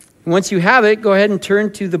Once you have it, go ahead and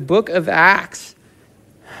turn to the book of Acts.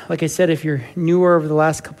 Like I said, if you're newer over the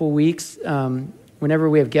last couple of weeks, whenever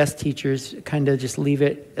we have guest teachers, kind of just leave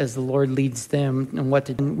it as the Lord leads them and what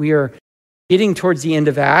to do. We are getting towards the end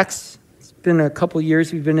of Acts. It's been a couple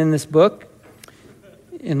years we've been in this book.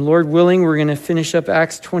 And Lord willing, we're going to finish up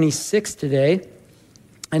Acts 26 today.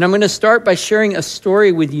 And I'm going to start by sharing a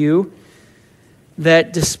story with you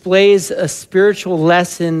that displays a spiritual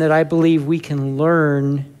lesson that I believe we can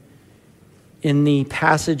learn in the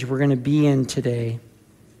passage we're going to be in today.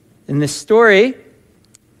 And this story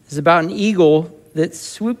is about an eagle that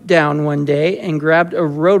swooped down one day and grabbed a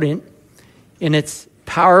rodent in its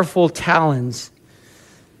powerful talons.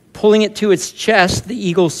 Pulling it to its chest, the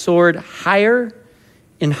eagle soared higher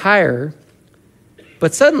and higher.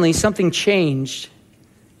 But suddenly something changed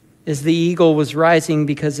as the eagle was rising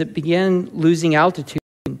because it began losing altitude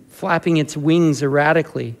and flapping its wings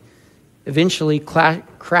erratically, eventually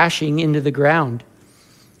crashing into the ground.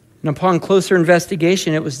 And upon closer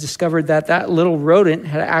investigation, it was discovered that that little rodent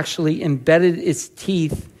had actually embedded its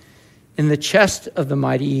teeth in the chest of the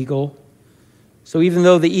mighty eagle. So even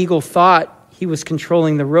though the eagle thought he was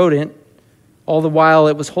controlling the rodent, all the while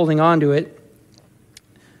it was holding on to it,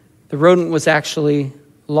 the rodent was actually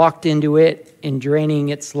locked into it and draining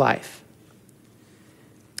its life.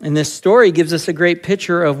 And this story gives us a great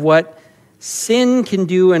picture of what sin can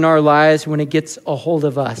do in our lives when it gets a hold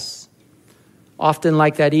of us. Often,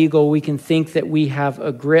 like that eagle, we can think that we have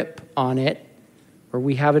a grip on it or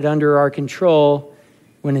we have it under our control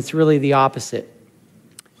when it's really the opposite.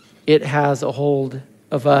 It has a hold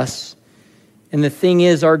of us. And the thing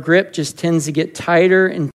is, our grip just tends to get tighter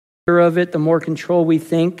and tighter of it the more control we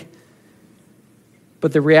think.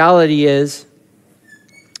 But the reality is,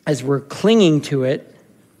 as we're clinging to it,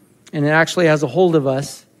 and it actually has a hold of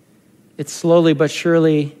us, it's slowly but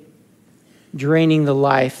surely draining the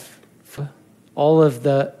life, all of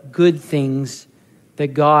the good things that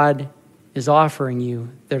God is offering you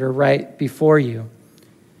that are right before you.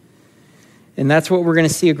 And that's what we're going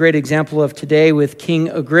to see a great example of today with King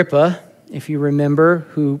Agrippa, if you remember,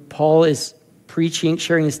 who Paul is preaching,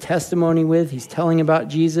 sharing his testimony with. He's telling about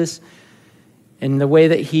Jesus and the way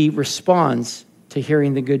that he responds to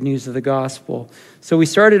hearing the good news of the gospel. So we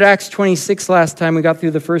started Acts 26 last time. We got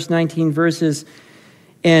through the first 19 verses.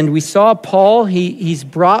 And we saw Paul. He's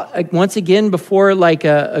brought once again before like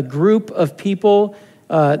a group of people.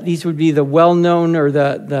 These would be the well-known or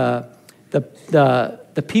the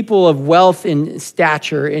people of wealth and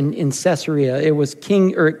stature in Caesarea. It was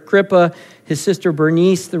King Agrippa, his sister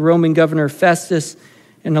Bernice, the Roman governor Festus,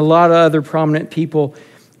 and a lot of other prominent people.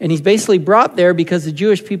 And he's basically brought there because the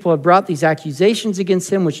Jewish people have brought these accusations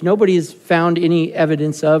against him, which nobody has found any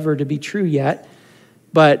evidence of or to be true yet.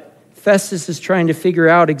 But Festus is trying to figure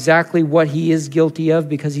out exactly what he is guilty of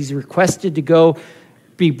because he's requested to go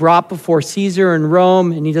be brought before Caesar in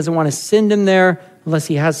Rome, and he doesn't want to send him there unless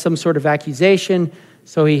he has some sort of accusation.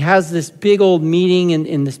 So he has this big old meeting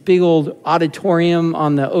in this big old auditorium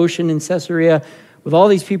on the ocean in Caesarea with all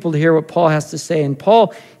these people to hear what Paul has to say. And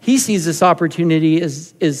Paul, he sees this opportunity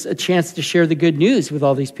as a chance to share the good news with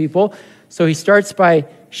all these people. So he starts by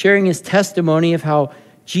sharing his testimony of how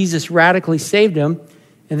Jesus radically saved him.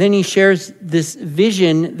 And then he shares this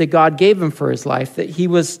vision that God gave him for his life, that he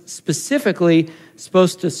was specifically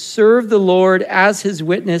supposed to serve the Lord as his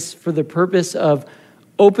witness for the purpose of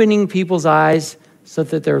opening people's eyes so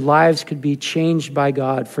that their lives could be changed by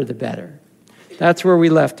God for the better. That's where we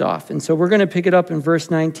left off. And so we're going to pick it up in verse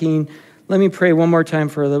 19. Let me pray one more time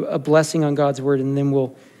for a blessing on God's word, and then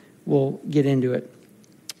we'll get into it.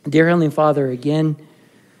 Dear Heavenly Father, again,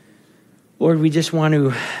 Lord, we just want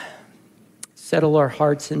to settle our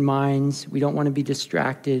hearts and minds. We don't want to be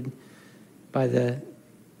distracted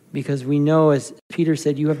because we know, as Peter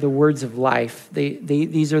said, you have the words of life.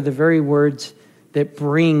 These are the very words that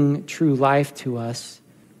bring true life to us.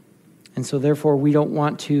 And so therefore, we don't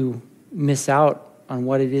want to miss out on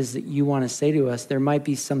what it is that you want to say to us. There might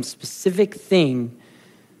be some specific thing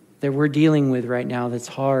that we're dealing with right now that's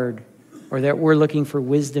hard, or that we're looking for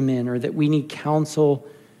wisdom in, or that we need counsel,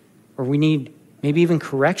 or we need maybe even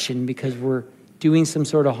correction because we're doing some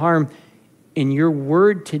sort of harm. And your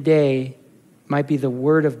word today might be the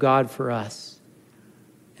word of God for us.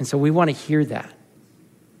 And so we want to hear that,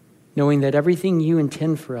 knowing that everything you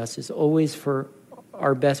intend for us is always for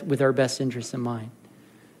our best, with our best interests in mind.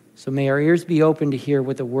 So may our ears be open to hear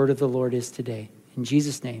what the word of the Lord is today. In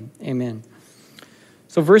Jesus' name, amen.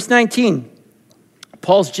 So verse 19,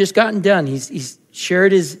 Paul's just gotten done. He's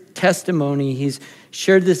shared his testimony. He's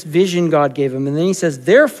shared this vision God gave him. And then he says,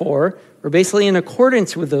 therefore, or basically in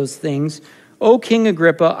accordance with those things, O King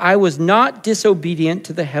Agrippa, I was not disobedient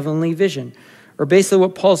to the heavenly vision. Or basically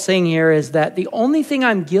what Paul's saying here is that the only thing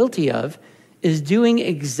I'm guilty of is doing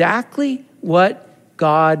exactly what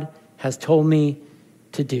God has told me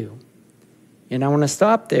to do. And I want to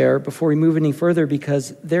stop there before we move any further,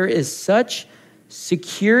 because there is such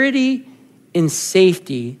security and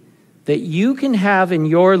safety that you can have in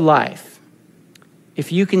your life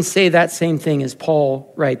if you can say that same thing as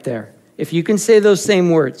Paul right there. If you can say those same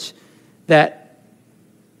words, that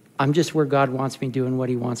I'm just where God wants me doing what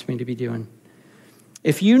he wants me to be doing.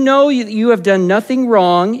 If you know you have done nothing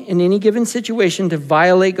wrong in any given situation to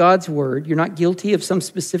violate God's word, you're not guilty of some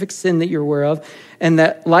specific sin that you're aware of, and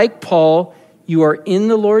that, like Paul, you are in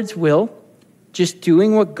the Lord's will, just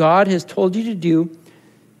doing what God has told you to do,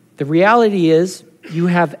 the reality is you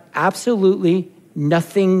have absolutely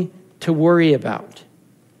nothing to worry about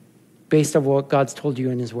based on what God's told you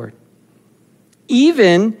in his word.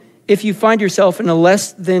 Even if you find yourself in a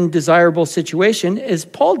less than desirable situation, as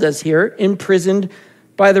Paul does here, imprisoned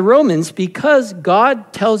by the Romans, because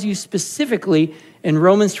God tells you specifically in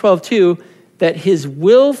Romans 12:2 that his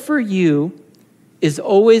will for you is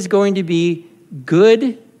always going to be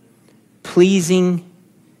good, pleasing,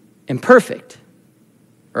 and perfect.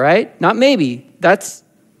 All right? Not maybe. That's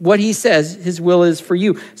what he says his will is for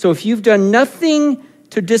you. So if you've done nothing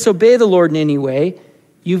to disobey the Lord in any way,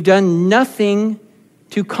 you've done nothing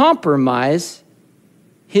to compromise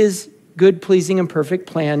his good, pleasing, and perfect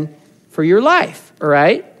plan for your life, all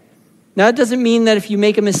right? Now, that doesn't mean that if you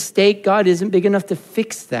make a mistake, God isn't big enough to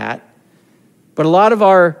fix that. But a lot of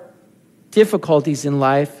our difficulties in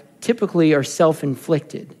life typically are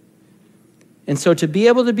self-inflicted. And so to be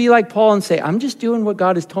able to be like Paul and say, I'm just doing what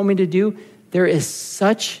God has told me to do, there is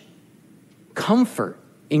such comfort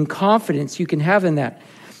and confidence you can have in that.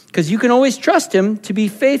 Because you can always trust him to be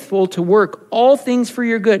faithful to work all things for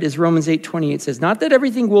your good, as Romans 8:28 says. Not that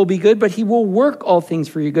everything will be good, but he will work all things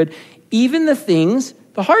for your good, even the things,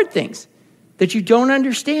 the hard things that you don't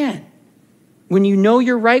understand. When you know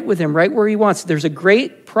you're right with him, right where he wants. There's a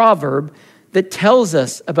great proverb that tells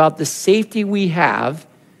us about the safety we have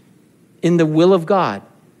in the will of God.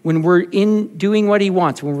 When we're in doing what he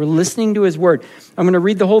wants, when we're listening to his word. I'm going to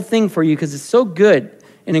read the whole thing for you because it's so good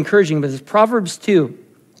and encouraging. But it's Proverbs 2.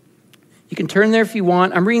 You can turn there if you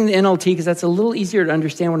want. I'm reading the NLT because that's a little easier to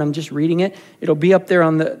understand when I'm just reading it. It'll be up there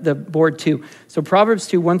on the board too. So Proverbs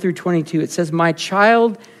 2, 1-22, it says, My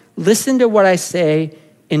child, listen to what I say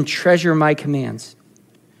and treasure my commands.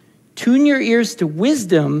 Tune your ears to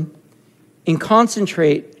wisdom and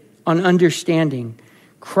concentrate on understanding.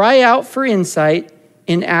 Cry out for insight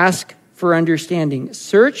and ask for understanding.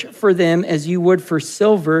 Search for them as you would for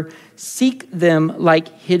silver. Seek them like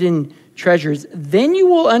hidden treasures. Then you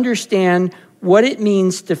will understand what it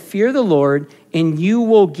means to fear the Lord, and you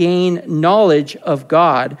will gain knowledge of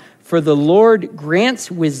God. For the Lord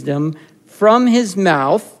grants wisdom. From his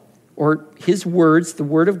mouth, or his words, the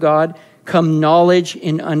word of God, come knowledge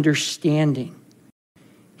and understanding.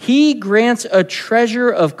 He grants a treasure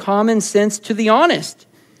of common sense to the honest.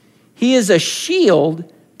 He is a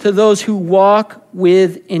shield to those who walk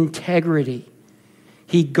with integrity.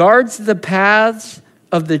 He guards the paths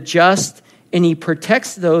of the just, and he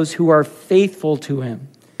protects those who are faithful to him.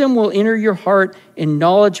 Wisdom will enter your heart, and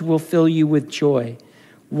knowledge will fill you with joy.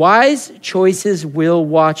 Wise choices will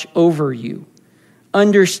watch over you.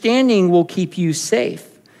 Understanding will keep you safe.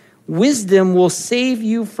 Wisdom will save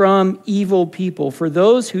you from evil people, for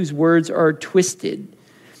those whose words are twisted.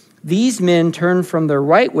 These men turn from the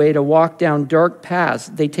right way to walk down dark paths.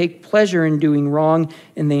 They take pleasure in doing wrong,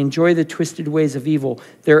 and they enjoy the twisted ways of evil.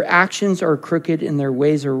 Their actions are crooked, and their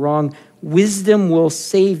ways are wrong. Wisdom will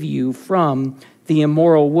save you from the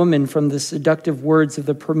immoral woman, from the seductive words of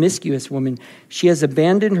the promiscuous woman. She has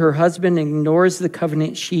abandoned her husband and ignores the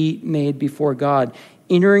covenant she made before God.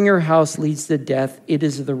 Entering her house leads to death. It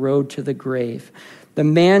is the road to the grave. The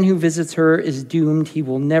man who visits her is doomed. He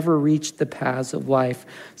will never reach the paths of life.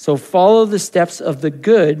 So follow the steps of the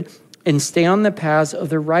good and stay on the paths of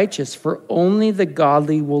the righteous, for only the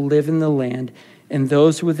godly will live in the land, and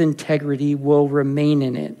those with integrity will remain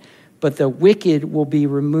in it. But the wicked will be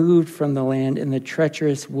removed from the land, and the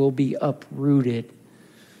treacherous will be uprooted.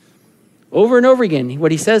 Over and over again,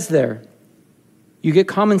 what he says there, you get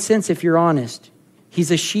common sense if you're honest.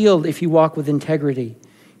 He's a shield if you walk with integrity.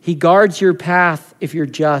 He guards your path if you're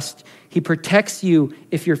just. He protects you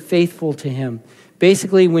if you're faithful to him.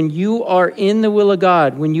 Basically, when you are in the will of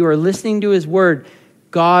God, when you are listening to his word,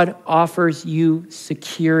 God offers you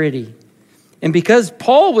security. And because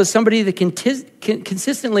Paul was somebody that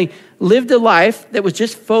consistently lived a life that was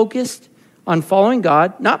just focused on following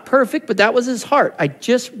God. Not perfect, but that was his heart. I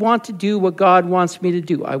just want to do what God wants me to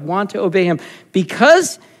do. I want to obey him.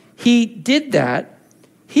 Because he did that,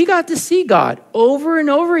 he got to see God over and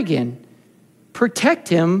over again protect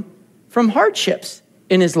him from hardships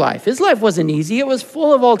in his life. His life wasn't easy. It was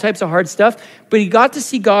full of all types of hard stuff, but he got to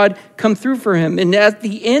see God come through for him. And at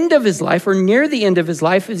the end of his life, or near the end of his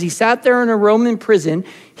life, as he sat there in a Roman prison,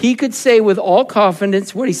 he could say with all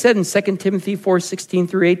confidence what he said in 2 Timothy 4:16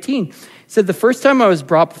 through 18. He said, the first time I was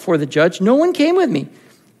brought before the judge, no one came with me.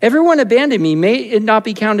 Everyone abandoned me. May it not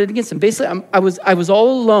be counted against them. Basically, I was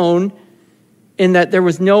all alone in that there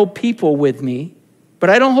was no people with me, but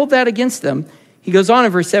I don't hold that against them. He goes on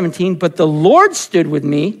in verse 17, but the Lord stood with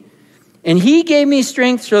me, and he gave me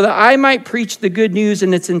strength so that I might preach the good news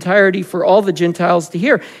in its entirety for all the Gentiles to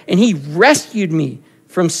hear. And he rescued me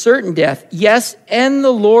from certain death. Yes, and the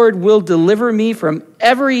Lord will deliver me from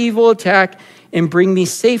every evil attack and bring me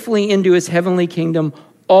safely into his heavenly kingdom.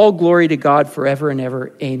 All glory to God forever and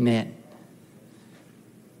ever. Amen.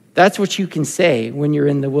 That's what you can say when you're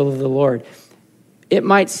in the will of the Lord. It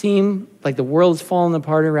might seem like the world's falling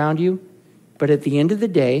apart around you, but at the end of the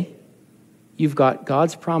day, you've got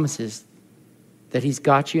God's promises that he's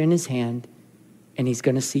got you in his hand and he's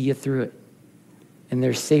going to see you through it. And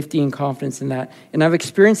there's safety and confidence in that. And I've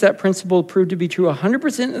experienced that principle proved to be true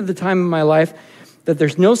 100% of the time in my life, that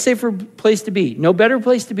there's no safer place to be, no better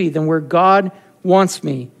place to be than where God wants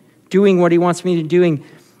me, doing what he wants me to doing.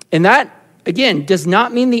 And that, again, does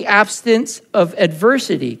not mean the absence of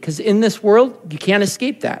adversity, because in this world, you can't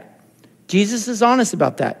escape that. Jesus is honest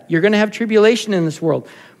about that. You're going to have tribulation in this world,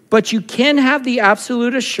 but you can have the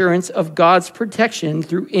absolute assurance of God's protection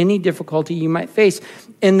through any difficulty you might face.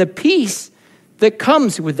 And the peace that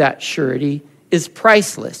comes with that surety is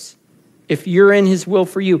priceless if you're in his will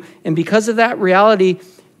for you. And because of that reality,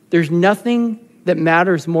 there's nothing that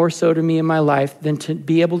matters more so to me in my life than to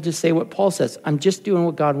be able to say what Paul says. I'm just doing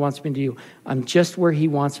what God wants me to do. I'm just where he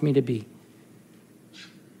wants me to be.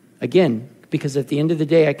 Again, because at the end of the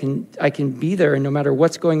day, I can be there, and no matter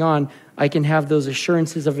what's going on, I can have those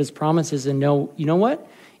assurances of his promises and know, you know what?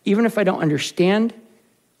 Even if I don't understand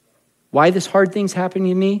why this hard thing's happening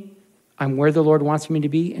to me, I'm where the Lord wants me to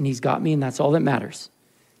be, and he's got me, and that's all that matters.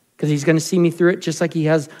 Because he's going to see me through it just like he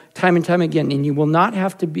has time and time again. And you will not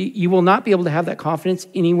be able to have that confidence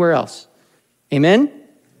anywhere else. Amen?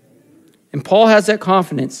 And Paul has that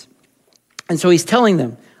confidence. And so he's telling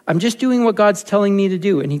them, I'm just doing what God's telling me to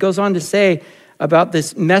do. And he goes on to say about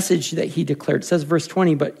this message that he declared. It says verse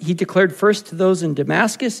 20, but he declared first to those in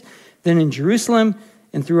Damascus, then in Jerusalem,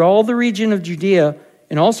 and through all the region of Judea,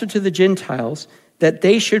 and also to the Gentiles, that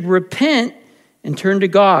they should repent and turn to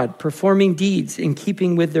God, performing deeds in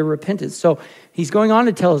keeping with their repentance. So he's going on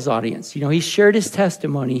to tell his audience, he shared his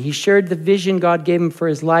testimony. He shared the vision God gave him for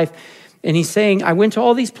his life. And he's saying, I went to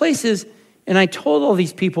all these places and I told all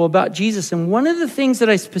these people about Jesus. And one of the things that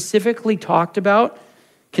I specifically talked about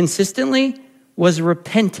consistently was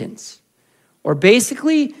repentance, or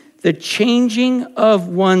basically the changing of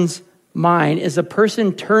one's mind as a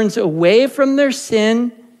person turns away from their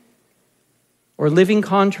sin or living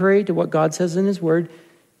contrary to what God says in his word,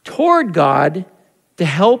 toward God to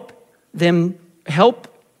help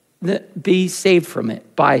be saved from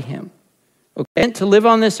it by him. Okay? And to live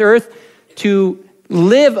on this earth, to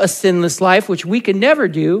live a sinless life, which we could never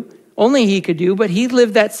do, only he could do, but he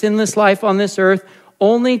lived that sinless life on this earth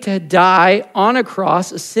only to die on a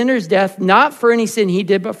cross, a sinner's death, not for any sin he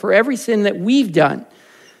did, but for every sin that we've done,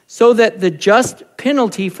 so that the just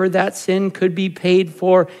penalty for that sin could be paid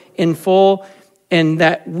for in full, and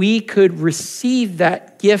that we could receive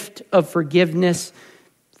that gift of forgiveness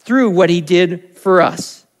through what he did for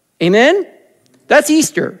us. Amen? That's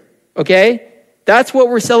Easter, okay? That's what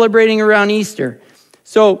we're celebrating around Easter.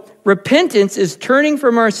 So repentance is turning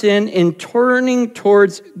from our sin and turning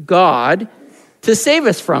towards God to save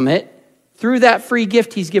us from it through that free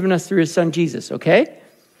gift he's given us through his son Jesus, okay?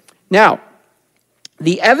 Now,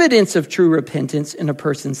 the evidence of true repentance in a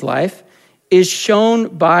person's life is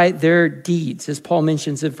shown by their deeds, as Paul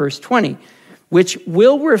mentions in verse 20, which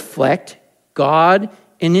will reflect God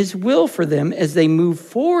and his will for them as they move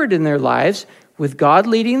forward in their lives with God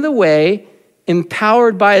leading the way,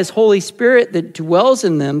 empowered by his Holy Spirit that dwells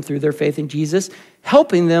in them through their faith in Jesus,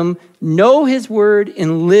 helping them know his word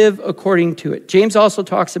and live according to it. James also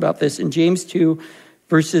talks about this in James 2,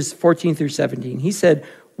 verses 14 through 17. He said,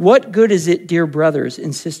 what good is it, dear brothers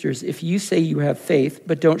and sisters, if you say you have faith,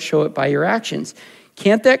 but don't show it by your actions?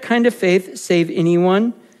 Can't that kind of faith save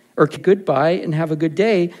anyone? Or goodbye and have a good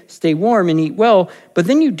day, stay warm and eat well, but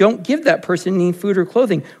then you don't give that person any food or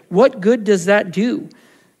clothing. What good does that do?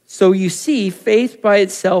 So you see, faith by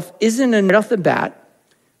itself isn't enough off the bat.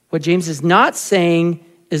 What James is not saying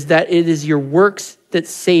is that it is your works that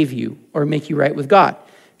save you or make you right with God,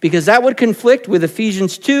 because that would conflict with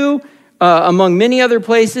Ephesians 2, among many other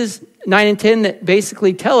places, 9 and 10, that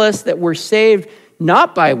basically tell us that we're saved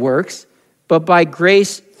not by works, but by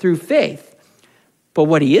grace through faith. But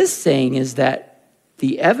what he is saying is that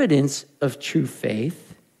the evidence of true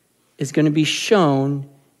faith is going to be shown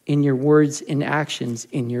in your words and actions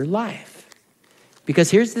in your life. Because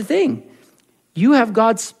here's the thing. You have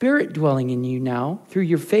God's Spirit dwelling in you now through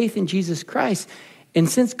your faith in Jesus Christ. And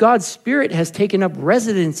since God's Spirit has taken up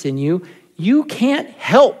residence in you, you can't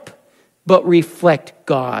help but reflect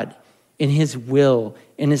God in his will,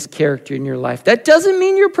 in his character in your life. That doesn't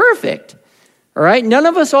mean you're perfect. All right? None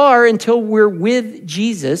of us are until we're with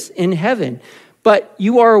Jesus in heaven. But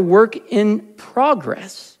you are a work in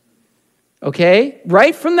progress. Okay?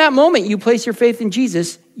 Right from that moment you place your faith in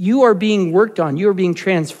Jesus, you are being worked on. You are being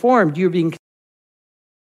transformed. You are being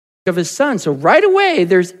of his son. So right away,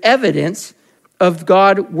 there's evidence of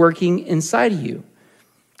God working inside of you.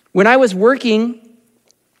 When I was working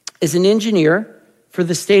as an engineer for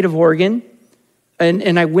the state of Oregon,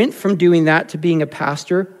 and I went from doing that to being a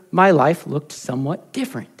pastor, my life looked somewhat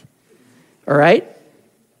different. All right?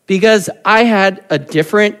 Because I had a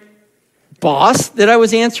different boss that I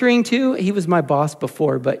was answering to. He was my boss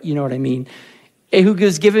before, but you know what I mean. Who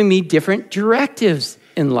was giving me different directives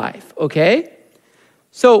in life, okay?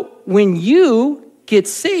 So when you get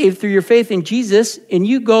saved through your faith in Jesus and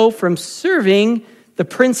you go from serving the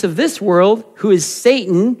prince of this world, who is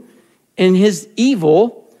Satan and his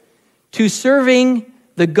evil, to serving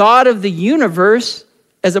the God of the universe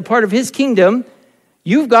as a part of his kingdom,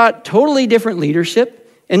 you've got totally different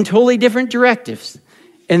leadership and totally different directives.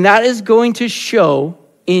 And that is going to show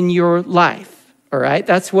in your life, all right?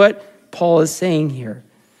 That's what Paul is saying here.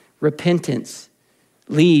 Repentance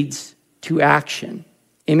leads to action.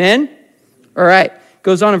 Amen? All right.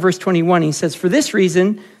 Goes on in verse 21. He says, for this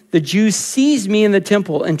reason, the Jews seized me in the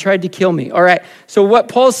temple and tried to kill me. All right. So what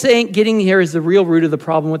Paul's saying, getting here is the real root of the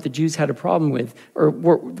problem, what the Jews had a problem with, or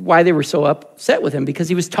why they were so upset with him, because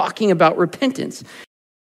he was talking about repentance.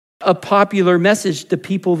 A popular message to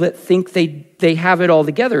people that think they have it all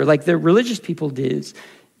together, like the religious people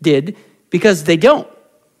did, because they don't.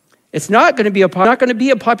 It's not going to be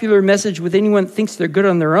a popular message with anyone that thinks they're good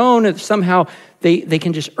on their own, if somehow they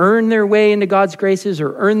can just earn their way into God's graces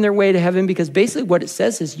or earn their way to heaven, because basically what it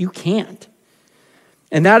says is you can't.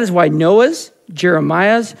 And that is why Noah's,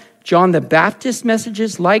 Jeremiah's, John the Baptist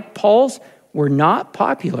messages, like Paul's, were not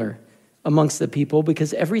popular amongst the people,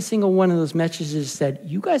 because every single one of those messages said,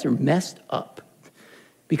 you guys are messed up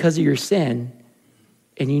because of your sin,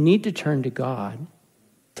 and you need to turn to God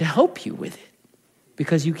to help you with it,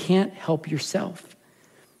 because you can't help yourself.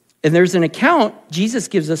 And there's an account Jesus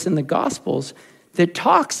gives us in the Gospels that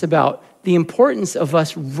talks about the importance of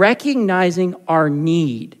us recognizing our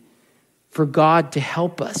need for God to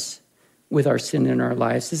help us with our sin in our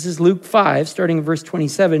lives. This is Luke 5, starting in verse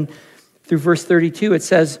 27 through verse 32. It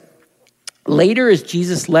says, later as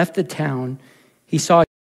Jesus left the town, he saw a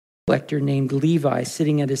collector named Levi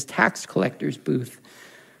sitting at his tax collector's booth.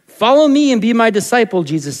 Follow me and be my disciple,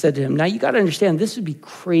 Jesus said to him. Now you got to understand, this would be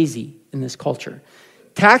crazy in this culture.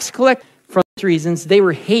 Tax collectors, for these reasons, they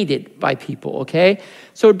were hated by people, okay?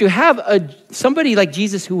 So to have somebody like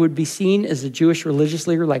Jesus who would be seen as a Jewish religious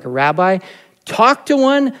leader, like a rabbi, talk to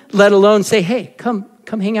one, let alone say, hey, come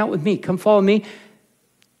hang out with me, come follow me,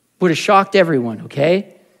 would have shocked everyone,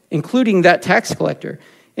 okay? Including that tax collector.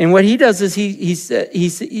 And what he does is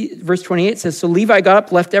verse 28 says, so Levi got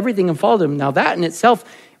up, left everything, and followed him. Now that in itself,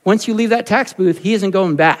 once you leave that tax booth, he isn't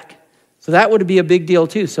going back. So that would be a big deal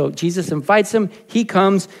too. So Jesus invites him. He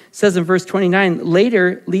comes, says in verse 29,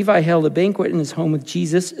 later, Levi held a banquet in his home with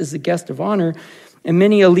Jesus as the guest of honor. And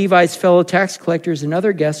many of Levi's fellow tax collectors and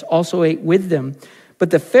other guests also ate with them. But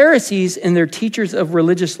the Pharisees and their teachers of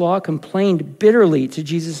religious law complained bitterly to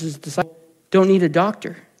Jesus' disciples, don't need a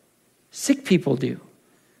doctor. Sick people do.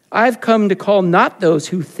 I've come to call not those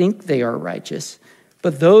who think they are righteous,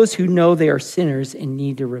 but those who know they are sinners and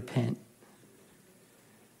need to repent.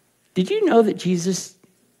 Did you know that Jesus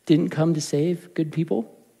didn't come to save good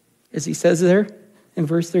people, as he says there in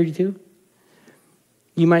verse 32?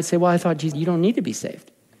 You might say, well, I thought, Jesus, you don't need to be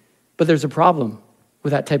saved. But there's a problem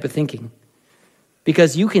with that type of thinking.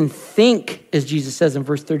 Because you can think, as Jesus says in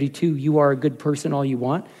verse 32, you are a good person all you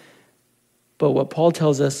want. But what Paul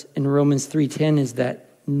tells us in Romans 3:10 is that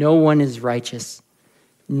no one is righteous,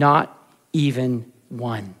 not even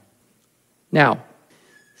one. Now,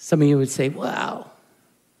 some of you would say, wow,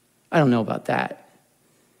 I don't know about that.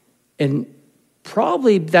 And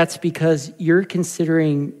Probably that's because you're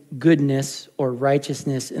considering goodness or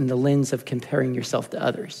righteousness in the lens of comparing yourself to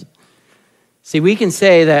others. See, we can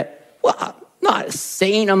say that, well, I'm not a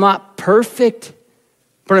saint, I'm not perfect,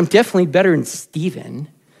 but I'm definitely better than Stephen,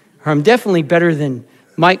 or I'm definitely better than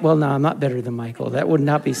Mike. Well, no, I'm not better than Michael. That would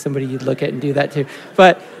not be somebody you'd look at and do that to.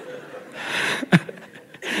 But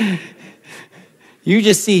you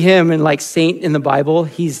just see him and like saint in the Bible.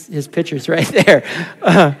 His picture's right there.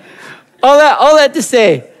 All that to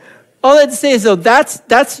say is though,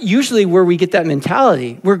 that's usually where we get that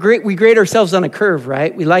mentality. We grade ourselves on a curve,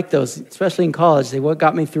 right? We like those, especially in college. They what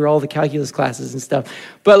got me through all the calculus classes and stuff.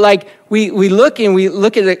 But like we look at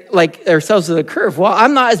it like ourselves as a curve. Well,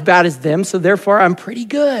 I'm not as bad as them, so therefore I'm pretty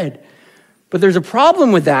good. But there's a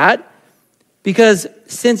problem with that because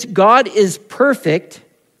since God is perfect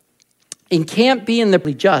and can't be in the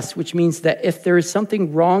just, which means that if there is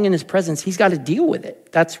something wrong in his presence, he's got to deal with it.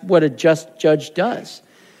 That's what a just judge does.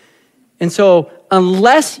 And so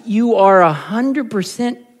unless you are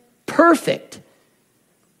 100% perfect,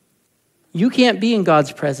 you can't be in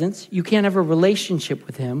God's presence. You can't have a relationship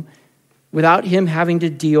with him without him having to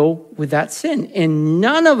deal with that sin. And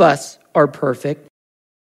none of us are perfect.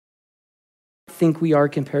 Think we are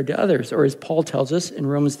compared to others, or as Paul tells us in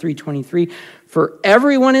Romans 3:23, for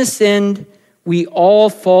everyone has sinned, we all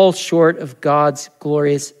fall short of God's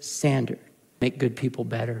glorious standard. Make good people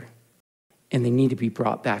better, and they need to be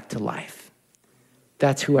brought back to life.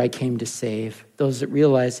 That's who I came to save, those that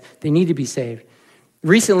realize they need to be saved.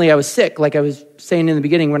 Recently, I was sick, like I was saying in the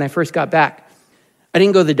beginning when I first got back. I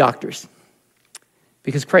didn't go to the doctors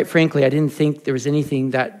because, quite frankly, I didn't think there was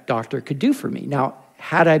anything that doctor could do for me. Now,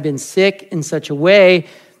 had I been sick in such a way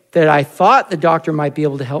that I thought the doctor might be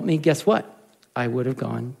able to help me, guess what? I would have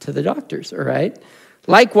gone to the doctors, all right?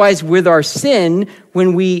 Likewise, with our sin,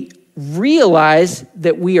 when we realize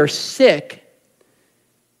that we are sick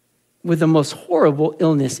with the most horrible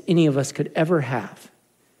illness any of us could ever have,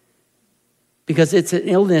 because it's an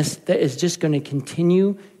illness that is just going to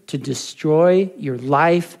continue to destroy your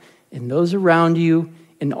life and those around you.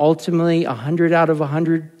 And ultimately, 100 out of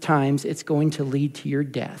 100 times, it's going to lead to your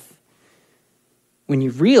death. When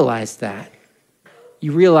you realize that,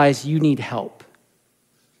 you realize you need help.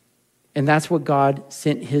 And that's what God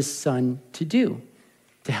sent his son to do,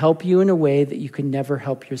 to help you in a way that you can never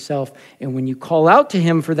help yourself. And when you call out to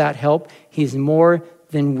him for that help, he's more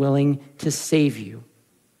than willing to save you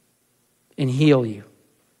and heal you.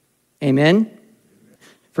 Amen?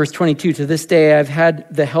 Verse 22, to this day I've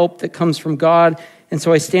had the help that comes from God, and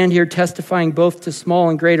so I stand here testifying both to small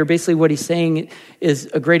and greater. Basically what he's saying is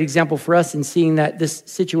a great example for us in seeing that this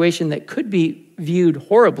situation that could be viewed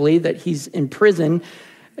horribly, that he's in prison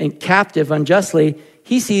and captive unjustly,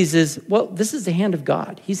 he sees as, well, this is the hand of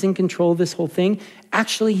God. He's in control of this whole thing.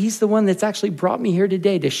 Actually, he's the one that's actually brought me here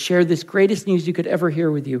today to share this greatest news you could ever hear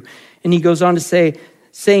with you. And he goes on to say,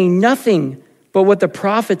 saying nothing but what the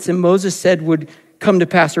prophets and Moses said would come to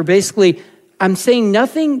pass. Or basically, I'm saying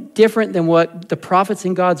nothing different than what the prophets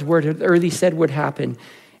in God's word had already said would happen.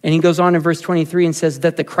 And he goes on in verse 23 and says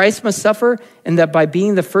that the Christ must suffer, and that by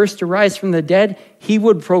being the first to rise from the dead, he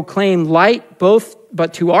would proclaim light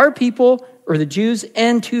but to our people, or the Jews,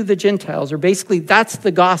 and to the Gentiles. Or basically, that's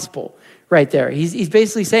the gospel right there. He's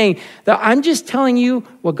basically saying that I'm just telling you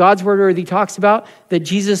what God's word already talks about, that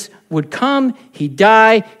Jesus would come, he'd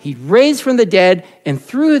die, he'd raise from the dead, and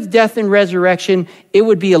through his death and resurrection, it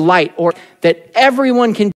would be a light, or that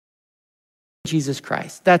everyone can Jesus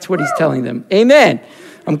Christ. That's what he's telling them. Amen.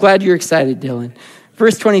 I'm glad you're excited, Dylan.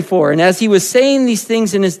 Verse 24, and as he was saying these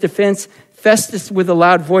things in his defense, Festus with a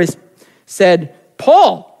loud voice said,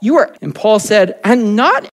 Paul, you are... And Paul said, I'm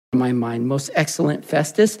not in my mind, most excellent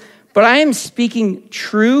Festus, but I am speaking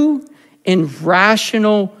true and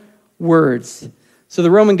rational words. So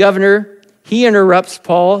the Roman governor, he interrupts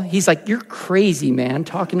Paul. He's like, you're crazy, man,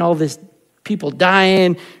 talking all this, people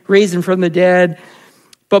dying, raising from the dead.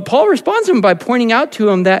 But Paul responds to him by pointing out to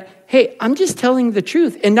him that, hey, I'm just telling the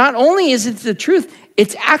truth. And not only is it the truth,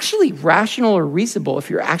 it's actually rational or reasonable if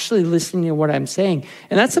you're actually listening to what I'm saying.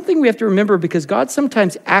 And that's something we have to remember, because God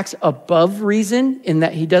sometimes acts above reason in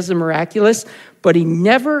that he does the miraculous, but he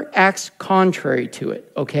never acts contrary to it,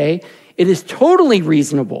 okay? It is totally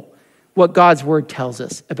reasonable what God's word tells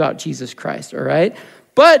us about Jesus Christ, all right?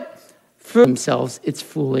 But for themselves, it's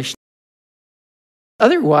foolish.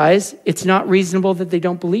 Otherwise, it's not reasonable that they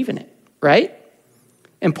don't believe in it, right?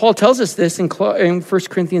 And Paul tells us this in 1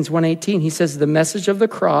 Corinthians 1:18. He says, the message of the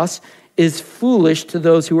cross is foolish to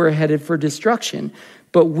those who are headed for destruction,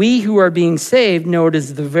 but we who are being saved know it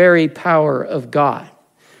is the very power of God.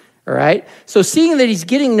 All right? So seeing that he's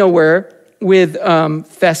getting nowhere with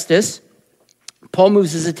Festus, Paul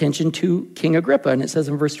moves his attention to King Agrippa, and it says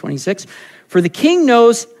in verse 26, "For the king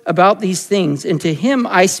knows about these things, and to him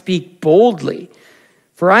I speak boldly.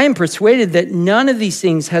 For I am persuaded that none of these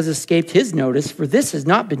things has escaped his notice, for this has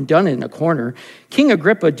not been done in a corner. King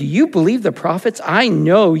Agrippa, do you believe the prophets? I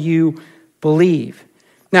know you believe."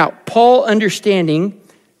 Now, Paul, understanding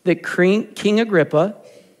that King Agrippa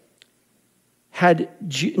had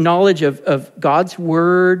knowledge of God's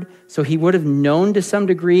word, so he would have known to some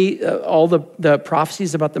degree all the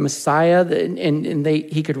prophecies about the Messiah, and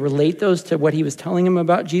he could relate those to what he was telling him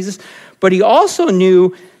about Jesus. But he also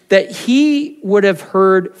knew that he would have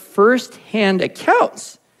heard firsthand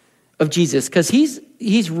accounts of Jesus, because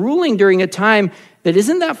he's ruling during a time that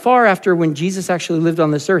isn't that far after when Jesus actually lived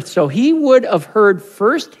on this earth. So he would have heard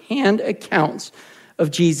firsthand accounts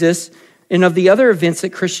of Jesus and of the other events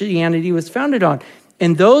that Christianity was founded on.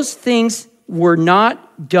 And those things were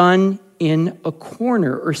not done in a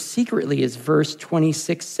corner or secretly, as verse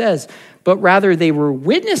 26 says, but rather they were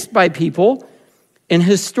witnessed by people and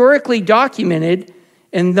historically documented,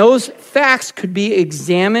 and those facts could be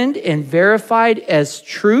examined and verified as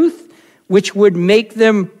truth, which would make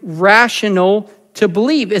them rational to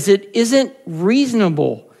believe, as it isn't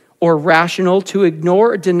reasonable or rational to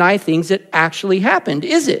ignore or deny things that actually happened,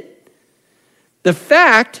 is it? The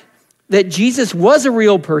fact that Jesus was a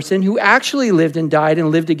real person who actually lived and died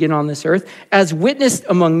and lived again on this earth, as witnessed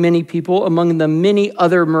among many people, among the many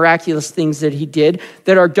other miraculous things that he did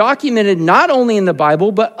that are documented not only in the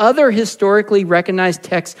Bible, but other historically recognized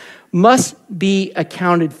texts, must be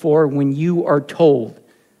accounted for when you are told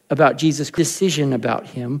about Jesus' decision about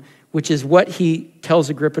him, which is what he tells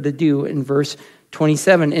Agrippa to do in verse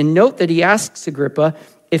 27. And note that he asks Agrippa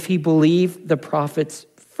if he believed the prophets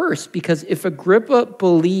first, because if Agrippa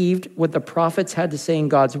believed what the prophets had to say in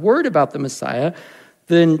God's word about the Messiah,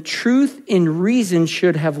 then truth and reason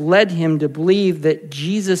should have led him to believe that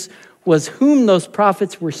Jesus was whom those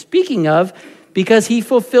prophets were speaking of, because he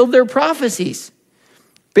fulfilled their prophecies.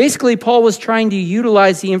 Basically, Paul was trying to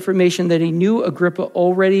utilize the information that he knew Agrippa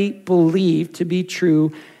already believed to be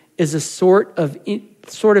true as a sort of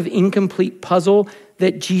incomplete puzzle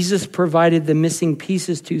that Jesus provided the missing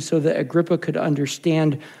pieces to, so that Agrippa could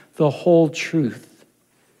understand the whole truth.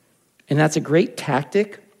 And that's a great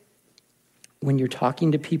tactic when you're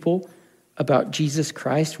talking to people about Jesus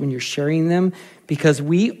Christ, when you're sharing them, because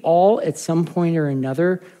we all at some point or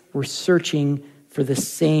another were searching for the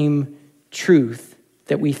same truth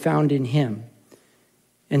that we found in him.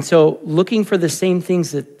 And so looking for the same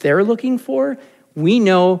things that they're looking for, we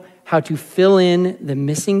know how to fill in the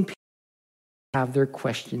missing pieces, have their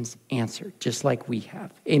questions answered, just like we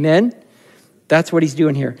have. Amen? That's what he's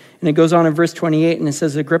doing here. And it goes on in verse 28, and it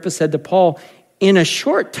says, Agrippa said to Paul, "In a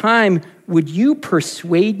short time, would you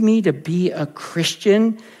persuade me to be a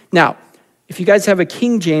Christian?" Now, if you guys have a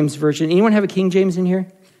King James version, anyone have a King James in here?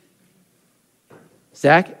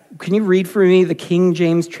 Zach, can you read for me the King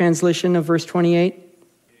James translation of verse 28?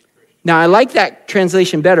 Now, I like that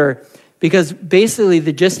translation better, because basically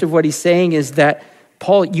the gist of what he's saying is that,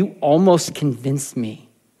 Paul, you almost convinced me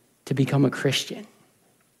to become a Christian.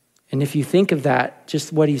 And if you think of that,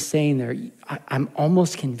 just what he's saying there, I'm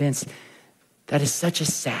almost convinced. That is such a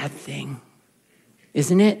sad thing,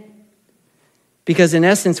 isn't it? Because in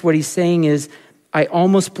essence, what he's saying is, I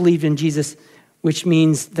almost believed in Jesus, which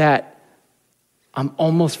means that I'm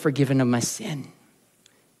almost forgiven of my sin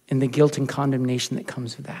and the guilt and condemnation that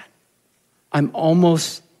comes with that. I'm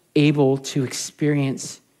almost able to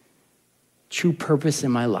experience true purpose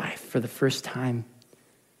in my life for the first time.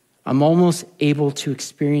 I'm almost able to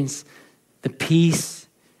experience the peace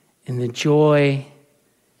and the joy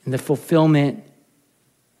and the fulfillment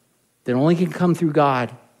that only can come through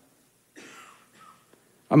God.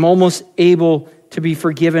 I'm almost able to be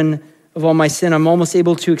forgiven of all my sin. I'm almost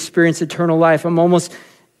able to experience eternal life. I'm almost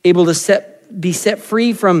able to be set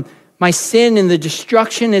free from my sin and the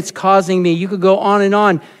destruction it's causing me. You could go on and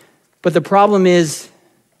on. But the problem is,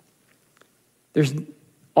 there's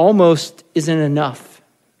almost isn't enough.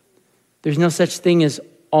 There's no such thing as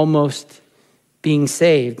almost being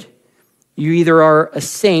saved. You either are a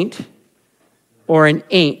saint or an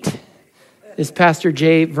ain't, as Pastor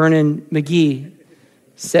J. Vernon McGee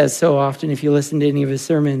says so often if you listen to any of his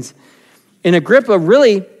sermons. And Agrippa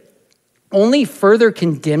really only further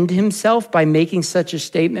condemned himself by making such a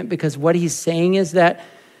statement, because what he's saying is that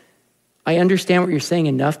I understand what you're saying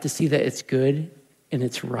enough to see that it's good and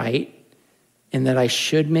it's right and that I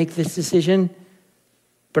should make this decision,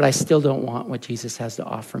 but I still don't want what Jesus has to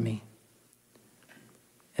offer me.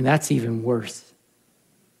 And that's even worse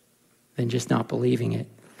than just not believing it.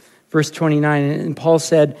 Verse 29, and Paul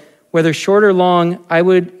said, whether short or long, I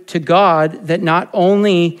would to God that not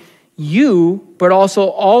only you, but also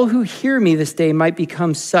all who hear me this day might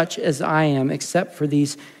become such as I am, except for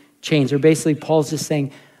these chains. Or basically, Paul's just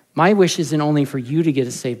saying, my wish isn't only for you to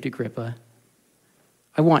get saved, Agrippa.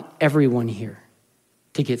 I want everyone here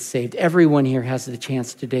to get saved. Everyone here has the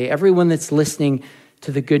chance today. Everyone that's listening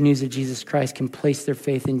to the good news of Jesus Christ can place their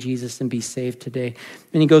faith in Jesus and be saved today.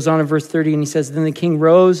 And he goes on in verse 30 and he says, then the king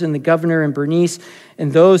rose and the governor and Bernice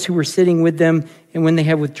and those who were sitting with them, and when they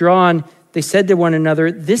had withdrawn, they said to one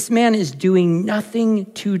another, this man is doing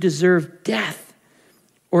nothing to deserve death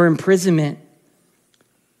or imprisonment.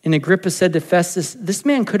 And Agrippa said to Festus, this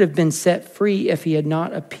man could have been set free if he had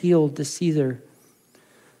not appealed to Caesar.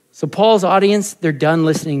 So Paul's audience, they're done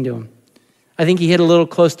listening to him. I think he hit a little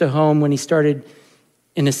close to home when he started,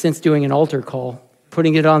 in a sense, doing an altar call,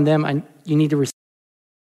 putting it on them. You need to receive.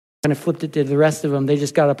 Kind of flipped it to the rest of them. They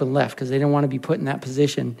just got up and left because they didn't want to be put in that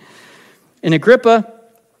position. And Agrippa,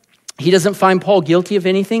 he doesn't find Paul guilty of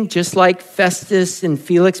anything, just like Festus and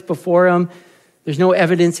Felix before him. There's no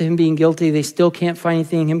evidence of him being guilty. They still can't find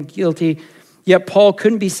anything him guilty. Yet Paul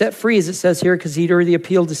couldn't be set free, as it says here, because he'd already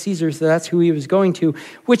appealed to Caesar, so that's who he was going to,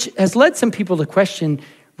 which has led some people to question,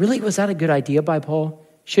 really, was that a good idea by Paul?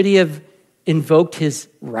 Should he have invoked his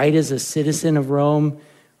right as a citizen of Rome?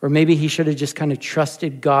 Or maybe he should have just kind of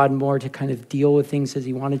trusted God more to kind of deal with things as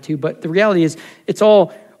he wanted to. But the reality is, it's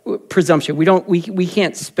all presumption. We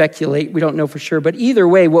can't speculate. We don't know for sure. But either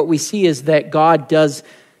way, what we see is that God does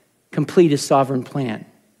complete his sovereign plan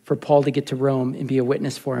for Paul to get to Rome and be a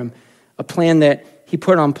witness for him. A plan that he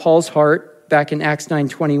put on Paul's heart back in Acts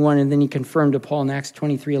 9:21, and then he confirmed to Paul in Acts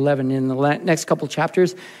 23:11. And in the next couple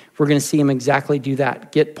chapters, we're going to see him exactly do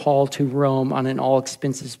that. Get Paul to Rome on an all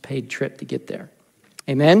expenses paid trip to get there.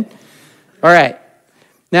 Amen? All right.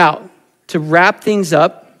 Now, to wrap things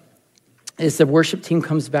up, as the worship team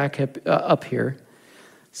comes back up here,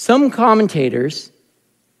 some commentators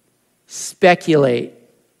speculate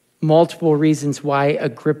multiple reasons why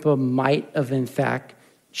Agrippa might have, in fact,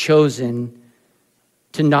 chosen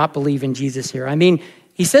to not believe in Jesus here. I mean,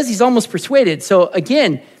 he says he's almost persuaded. So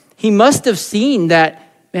again, he must have seen that,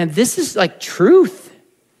 man, this is like truth.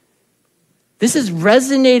 This is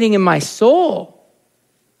resonating in my soul.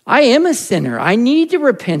 I am a sinner. I need to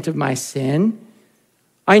repent of my sin.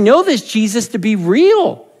 I know this Jesus to be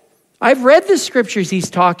real. I've read the scriptures he's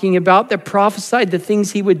talking about that prophesied the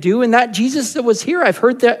things he would do, and that Jesus that was here, I've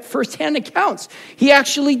heard that firsthand accounts. He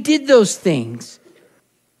actually did those things.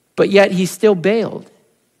 But yet he still bailed.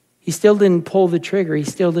 He still didn't pull the trigger. He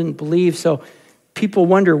still didn't believe. So people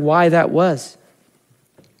wonder why that was.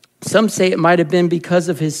 Some say it might have been because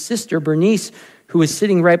of his sister, Bernice, who was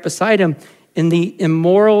sitting right beside him, in the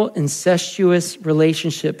immoral, incestuous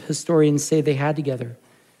relationship historians say they had together.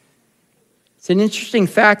 It's an interesting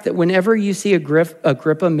fact that whenever you see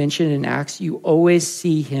Agrippa mentioned in Acts, you always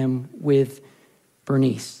see him with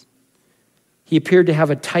Bernice. He appeared to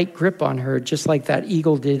have a tight grip on her, just like that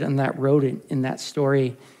eagle did on that rodent in that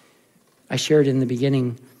story I shared in the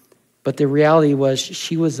beginning. But the reality was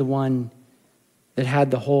she was the one that had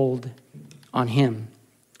the hold on him.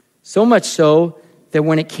 So much so that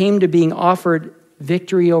when it came to being offered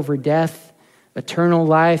victory over death, eternal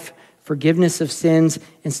life, forgiveness of sins,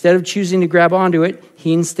 instead of choosing to grab onto it,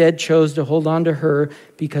 he instead chose to hold on to her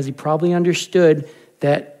because he probably understood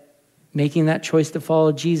that making that choice to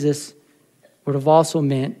follow Jesus would have also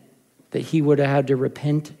meant that he would have had to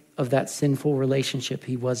repent of that sinful relationship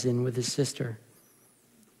he was in with his sister,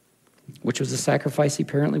 which was a sacrifice he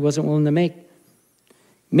apparently wasn't willing to make.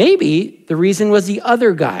 Maybe the reason was the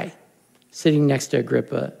other guy sitting next to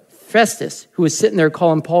Agrippa, Festus, who was sitting there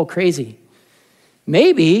calling Paul crazy.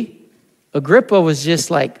 Maybe Agrippa was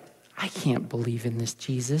just like, I can't believe in this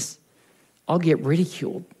Jesus. I'll get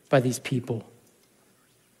ridiculed by these people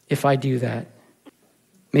if I do that.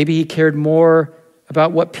 Maybe he cared more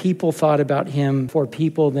about what people thought about him for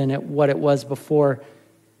people than what it was before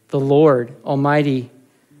the Lord Almighty,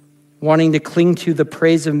 wanting to cling to the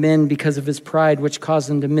praise of men because of his pride, which caused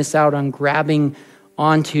him to miss out on grabbing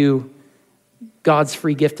onto God's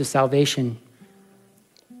free gift of salvation.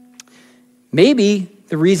 Maybe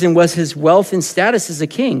the reason was his wealth and status as a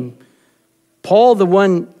king. Paul, the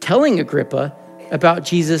one telling Agrippa about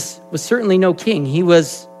Jesus, was certainly no king. He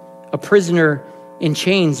was a prisoner in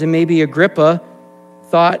chains, and maybe Agrippa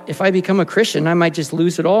thought, if I become a Christian, I might just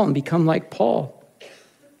lose it all and become like Paul.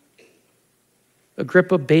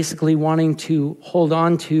 Agrippa basically wanting to hold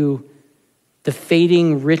on to the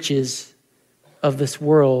fading riches of this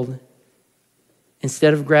world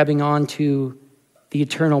instead of grabbing on to the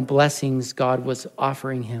eternal blessings God was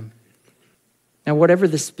offering him. Now, whatever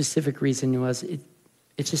the specific reason was,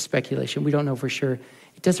 it It's just speculation. We don't know for sure.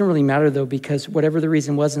 It doesn't really matter, though, because whatever the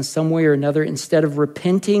reason was, in some way or another, instead of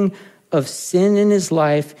repenting of sin in his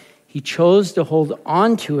life, he chose to hold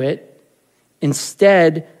on to it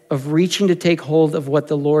instead of reaching to take hold of what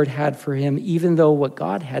the Lord had for him, even though what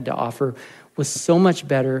God had to offer was so much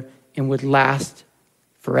better and would last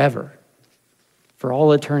forever, for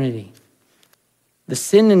all eternity. The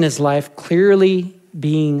sin in his life clearly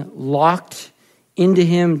being locked into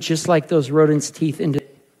him, just like those rodents' teeth into,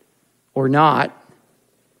 or not,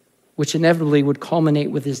 which inevitably would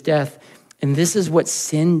culminate with his death. And this is what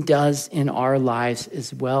sin does in our lives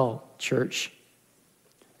as well, church.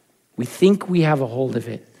 We think we have a hold of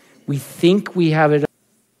it. We think we have it.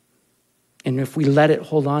 And if we let it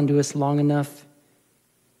hold on to us long enough,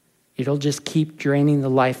 it'll just keep draining the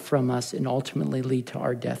life from us and ultimately lead to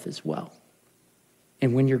our death as well.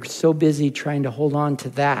 And when you're so busy trying to hold on to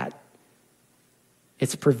that,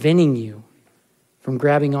 it's preventing you from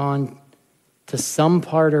grabbing on to some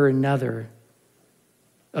part or another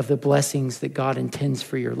of the blessings that God intends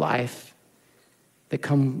for your life that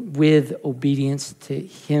come with obedience to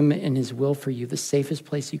him and his will for you, the safest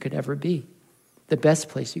place you could ever be, the best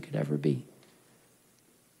place you could ever be.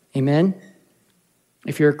 Amen?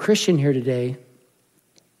 If you're a Christian here today,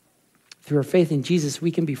 through our faith in Jesus,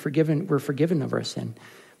 we can be forgiven. We're forgiven of our sin,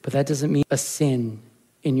 but that doesn't mean a sin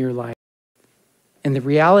in your life. And the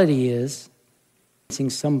reality is,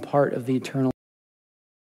 missing some part of the eternal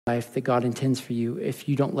life that God intends for you if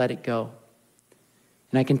you don't let it go.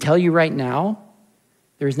 And I can tell you right now,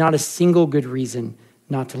 there is not a single good reason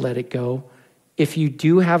not to let it go. If you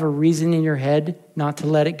do have a reason in your head not to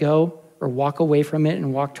let it go or walk away from it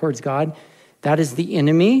and walk towards God, that is the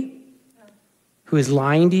enemy who is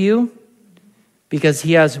lying to you, because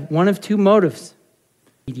he has one of two motives: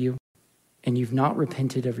 you, and you've not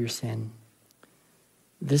repented of your sin.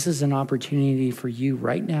 This is an opportunity for you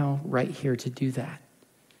right now, right here, to do that.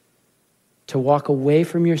 To walk away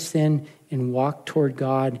from your sin and walk toward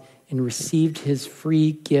God and receive his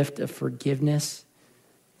free gift of forgiveness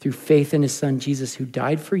through faith in his son, Jesus, who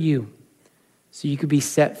died for you, so you could be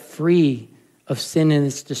set free of sin and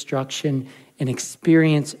its destruction and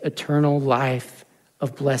experience eternal life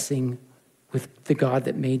of blessing with the God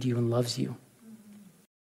that made you and loves you.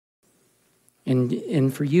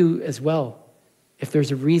 And for you as well, if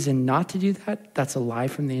there's a reason not to do that, that's a lie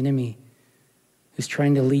from the enemy who's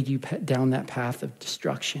trying to lead you down that path of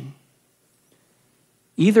destruction.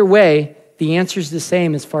 Either way, the answer is the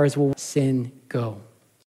same as far as will sin go.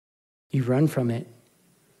 You run from it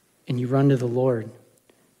and you run to the Lord,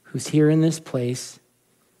 who's here in this place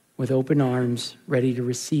with open arms, ready to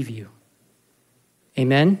receive you.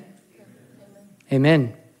 Amen?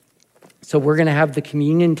 Amen. So we're going to have the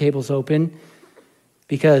communion tables open,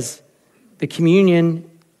 because the communion,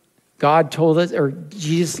 God told us, or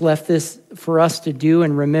Jesus left this for us to do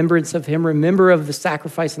in remembrance of him. Remember of the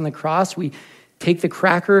sacrifice on the cross. We take the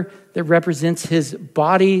cracker that represents his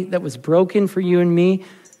body that was broken for you and me,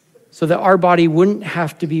 so that our body wouldn't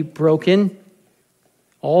have to be broken.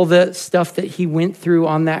 All the stuff that he went through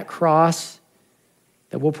on that cross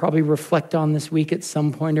that we'll probably reflect on this week at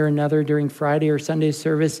some point or another during Friday or Sunday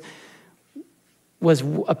service was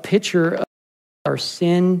a picture of our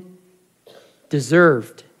sin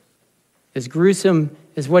deserved. As gruesome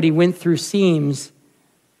as what he went through seems,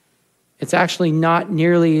 it's actually not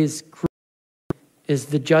nearly as gruesome as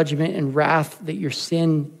the judgment and wrath that your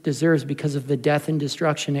sin deserves because of the death and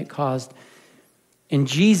destruction it caused. And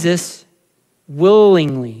Jesus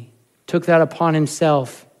willingly took that upon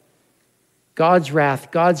himself. God's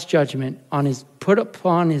wrath, God's judgment put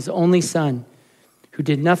upon his only son, who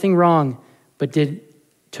did nothing wrong, but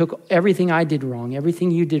took everything I did wrong,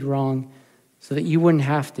 everything you did wrong, so that you wouldn't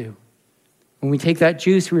have to. When we take that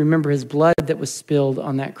juice, we remember his blood that was spilled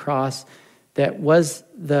on that cross, that was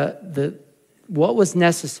what was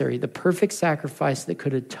necessary, the perfect sacrifice that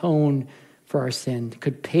could atone for our sin,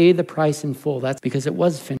 could pay the price in full. That's because it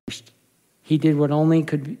was finished. He did what only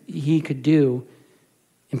he could do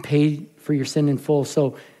and paid for your sin in full.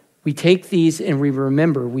 So we take these and we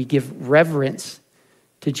remember, we give reverence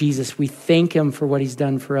to Jesus. We thank him for what he's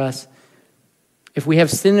done for us. If we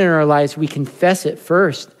have sin in our lives, we confess it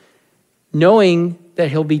first, knowing that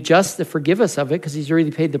he'll be just to forgive us of it because he's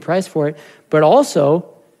already paid the price for it, but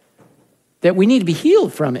also that we need to be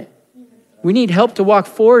healed from it. We need help to walk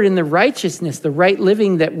forward in the righteousness, the right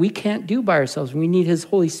living that we can't do by ourselves. We need his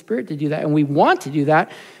Holy Spirit to do that, and we want to do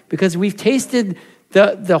that because we've tasted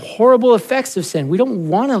the horrible effects of sin. We don't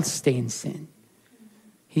want to stay in sin.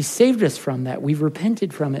 He saved us from that. We've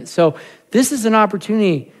repented from it. So this is an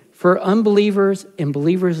opportunity for unbelievers and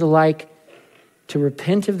believers alike to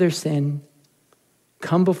repent of their sin,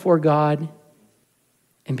 come before God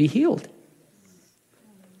and be healed.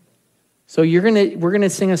 So we're gonna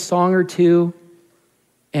sing a song or two,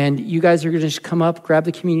 and you guys are gonna just come up, grab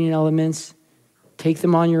the communion elements, take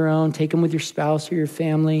them on your own, take them with your spouse or your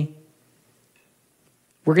family.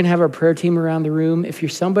 We're gonna have our prayer team around the room. If you're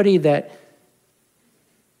somebody that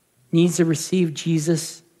needs to receive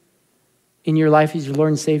Jesus in your life as your Lord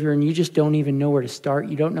and Savior, and you just don't even know where to start,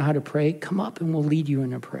 you don't know how to pray, come up and we'll lead you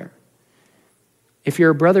in a prayer. If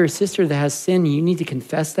you're a brother or sister that has sin, you need to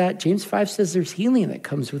confess that. James 5 says there's healing that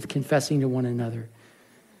comes with confessing to one another.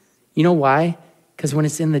 You know why? Because when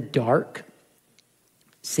it's in the dark,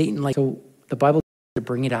 Satan, so the Bible says to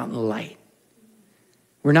bring it out in the light.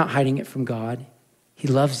 We're not hiding it from God. He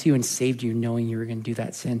loves you and saved you knowing you were going to do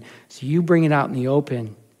that sin. So you bring it out in the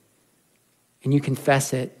open and you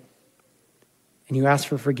confess it and you ask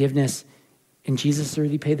for forgiveness. And Jesus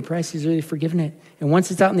already paid the price. He's already forgiven it. And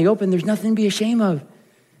once it's out in the open, there's nothing to be ashamed of.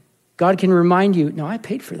 God can remind you, no, I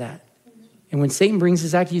paid for that. And when Satan brings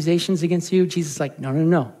his accusations against you, Jesus is like,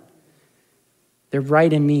 no. They're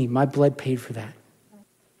right in me. My blood paid for that.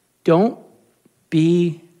 Don't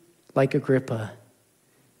be like Agrippa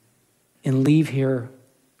and leave here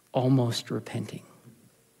almost repenting.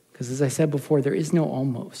 Because as I said before, there is no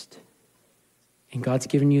almost. And God's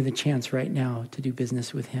given you the chance right now to do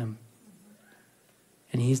business with him.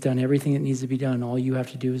 And he's done everything that needs to be done. All you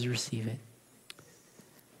have to do is receive it.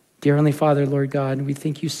 Dear Heavenly Father, Lord God, we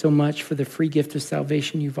thank you so much for the free gift of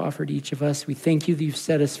salvation you've offered each of us. We thank you that you've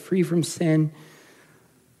set us free from sin.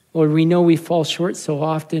 Lord, we know we fall short so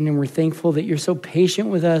often, and we're thankful that you're so patient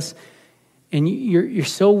with us, and you're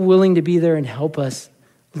so willing to be there and help us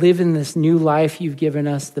live in this new life you've given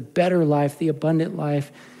us, the better life, the abundant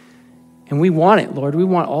life. And we want it, Lord. We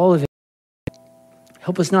want all of it.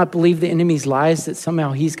 Help us not believe the enemy's lies that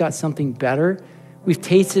somehow he's got something better. We've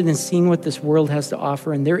tasted and seen what this world has to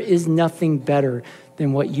offer, and there is nothing better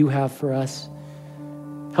than what you have for us.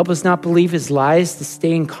 Help us not believe his lies, to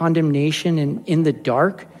stay in condemnation and in the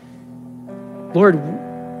dark. Lord,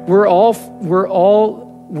 we're all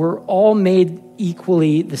made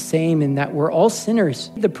equally the same in that we're all sinners.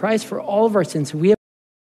 The price for all of our sins. We have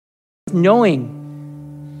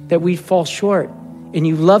knowing that we fall short, and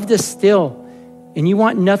you loved us still. And you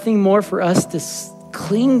want nothing more for us to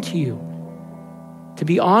cling to you, to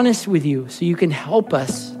be honest with you so you can help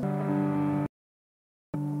us.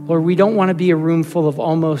 Lord, we don't want to be a room full of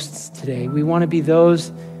almosts today. We want to be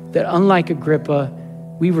those that, unlike Agrippa,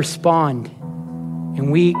 we respond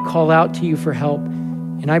and we call out to you for help.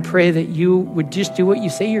 And I pray that you would just do what you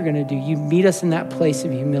say you're going to do. You meet us in that place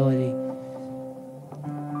of humility.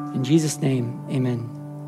 In Jesus' name, amen.